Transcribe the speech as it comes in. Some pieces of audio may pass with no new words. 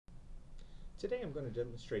Today I'm going to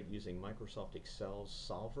demonstrate using Microsoft Excel's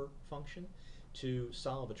Solver function to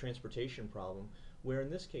solve a transportation problem where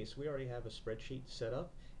in this case we already have a spreadsheet set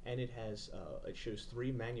up and it shows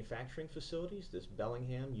three manufacturing facilities, this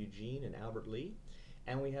Bellingham, Eugene, and Albert Lea,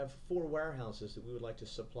 and we have four warehouses that we would like to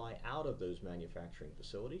supply out of those manufacturing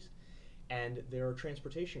facilities. And there are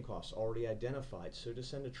transportation costs already identified. So to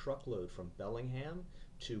send a truckload from Bellingham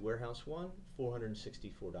to Warehouse 1,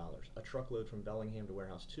 $464. A truckload from Bellingham to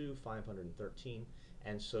Warehouse 2, $513,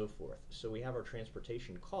 and so forth. So we have our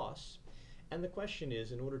transportation costs. And the question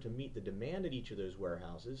is, in order to meet the demand at each of those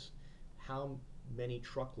warehouses, how many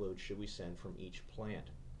truckloads should we send from each plant?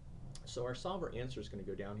 So our solver answer is going to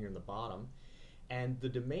go down here in the bottom. And the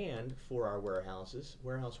demand for our warehouses,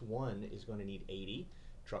 Warehouse 1 is going to need 80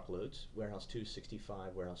 truckloads, Warehouse 2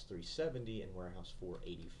 65, Warehouse 3 70, and Warehouse 4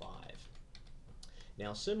 85.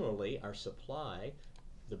 Now similarly, our supply,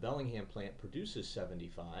 the Bellingham plant produces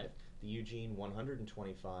 75, the Eugene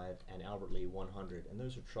 125, and Albert Lea 100, and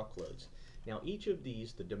those are truckloads. Now each of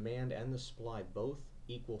these, the demand and the supply, both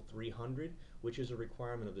equal 300, which is a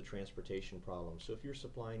requirement of the transportation problem. So if your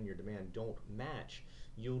supply and your demand don't match,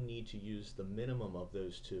 you'll need to use the minimum of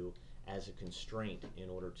those two as a constraint in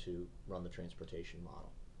order to run the transportation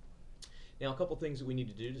model. Now a couple things that we need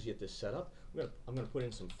to do to get this set up. I'm going to put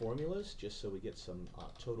in some formulas just so we get some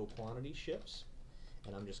total quantity ships,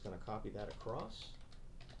 and I'm just going to copy that across,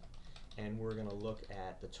 and we're going to look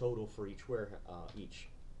at the total for each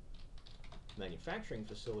manufacturing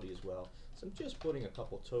facility as well. So I'm just putting a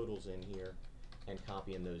couple totals in here and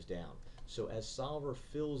copying those down. So as Solver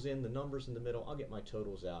fills in the numbers in the middle, I'll get my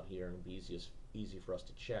totals out here and it'll be easy for us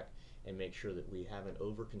to check and make sure that we haven't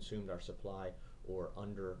over-consumed our supply or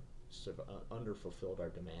under-fulfilled our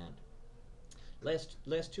demand.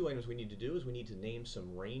 Last two items we need to do is we need to name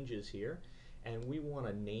some ranges here, and we want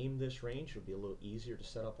to name this range. It'll be a little easier to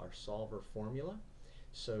set up our solver formula.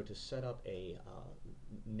 So to set up a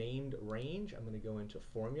named range, I'm going to go into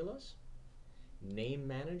Formulas, Name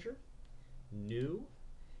Manager, New,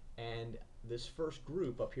 and this first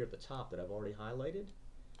group up here at the top that I've already highlighted,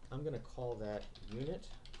 I'm going to call that Unit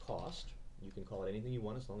Cost. You can call it anything you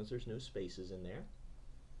want as long as there's no spaces in there.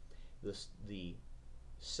 The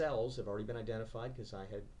cells have already been identified because I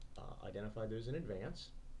had identified those in advance.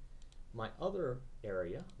 My other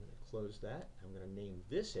area, I'm going to close that. I'm going to name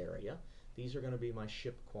this area. These are going to be my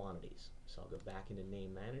ship quantities. So I'll go back into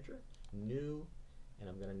Name Manager, New, and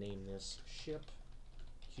I'm going to name this Ship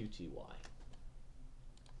QTY.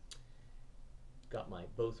 Got my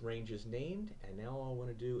both ranges named, and now all I want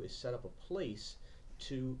to do is set up a place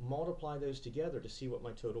to multiply those together to see what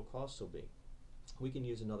my total costs will be. We can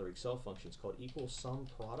use another Excel function. It's called equal sum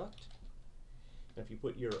product. And if you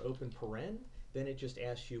put your open paren, then it just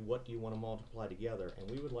asks you what do you want to multiply together,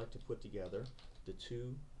 and we would like to put together the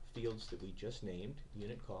two fields that we just named,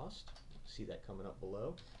 unit cost, see that coming up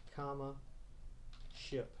below, comma,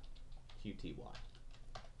 ship QTY.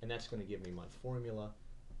 And that's going to give me my formula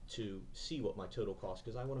to see what my total cost,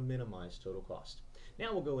 because I want to minimize total cost.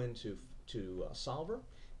 Now we'll go into Solver.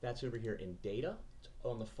 That's over here in Data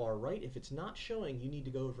on the far right. If it's not showing, you need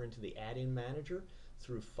to go over into the Add-in Manager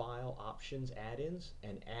through File, Options, Add-ins,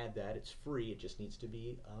 and add that. It's free. It just needs to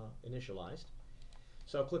be initialized.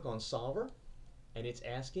 So I'll click on Solver, and it's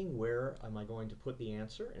asking where am I going to put the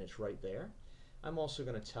answer, and it's right there. I'm also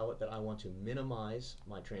going to tell it that I want to minimize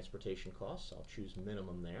my transportation costs. I'll choose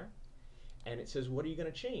minimum there. And it says, what are you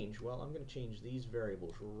going to change? Well, I'm going to change these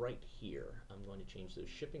variables right here. I'm going to change those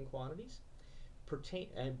shipping quantities.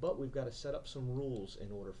 But we've got to set up some rules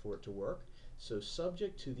in order for it to work. So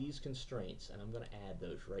subject to these constraints, and I'm going to add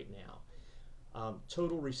those right now.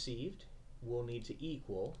 Total received will need to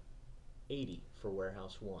equal 80 for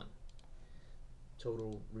Warehouse 1.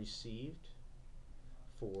 Total received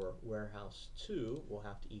for Warehouse 2 will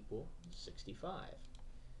have to equal 65.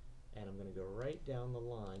 And I'm going to go right down the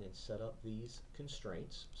line and set up these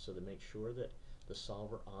constraints so to make sure that the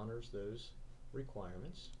solver honors those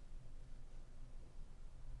requirements.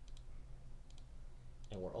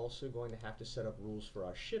 And we're also going to have to set up rules for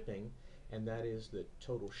our shipping, and that is that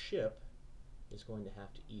total ship is going to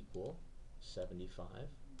have to equal 75,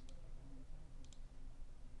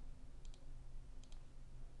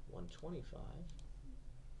 125,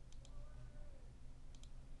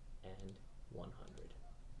 and 100.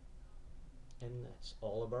 And that's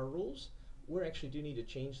all of our rules. We actually do need to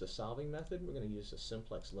change the solving method. We're going to use a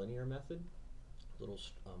simplex linear method, a little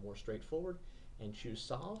more straightforward, and choose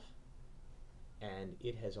solve. And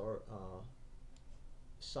it has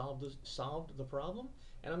solved the problem.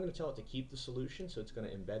 And I'm going to tell it to keep the solution, so it's going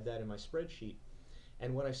to embed that in my spreadsheet.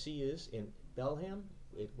 And what I see is in Bellingham,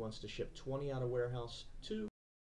 it wants to ship 20 out of Warehouse 2.